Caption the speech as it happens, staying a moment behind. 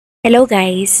Hello,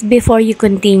 guys. Before you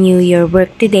continue your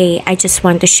work today, I just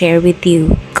want to share with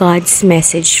you God's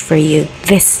message for you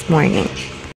this morning.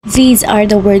 These are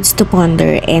the words to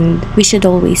ponder, and we should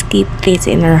always keep this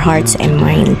in our hearts and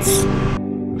minds.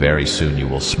 Very soon you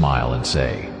will smile and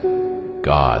say,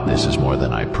 God, this is more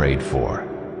than I prayed for.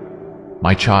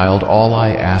 My child, all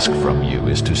I ask from you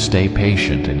is to stay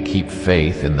patient and keep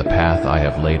faith in the path I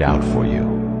have laid out for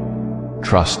you.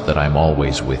 Trust that I'm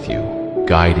always with you,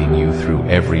 guiding you through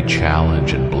every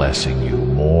challenge and blessing you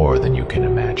more than you can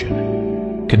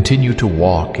imagine. Continue to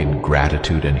walk in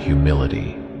gratitude and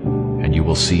humility, and you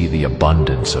will see the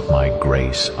abundance of my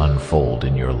grace unfold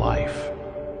in your life.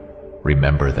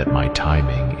 Remember that my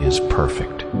timing is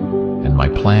perfect, and my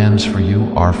plans for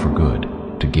you are for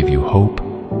good, to give you hope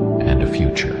and a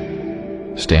future.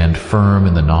 Stand firm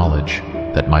in the knowledge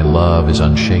that my love is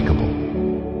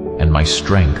unshakable, and my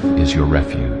strength is your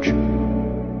refuge.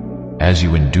 As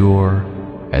you endure,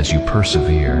 as you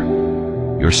persevere,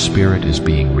 your spirit is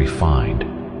being refined,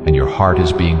 and your heart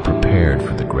is being prepared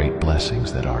for the great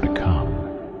blessings that are to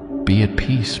come. Be at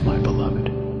peace, my beloved,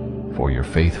 for your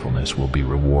faithfulness will be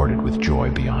rewarded with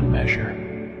joy beyond measure.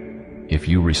 If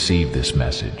you receive this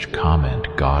message, comment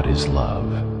 "God is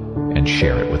love" and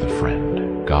share it with a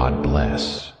friend. God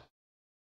bless.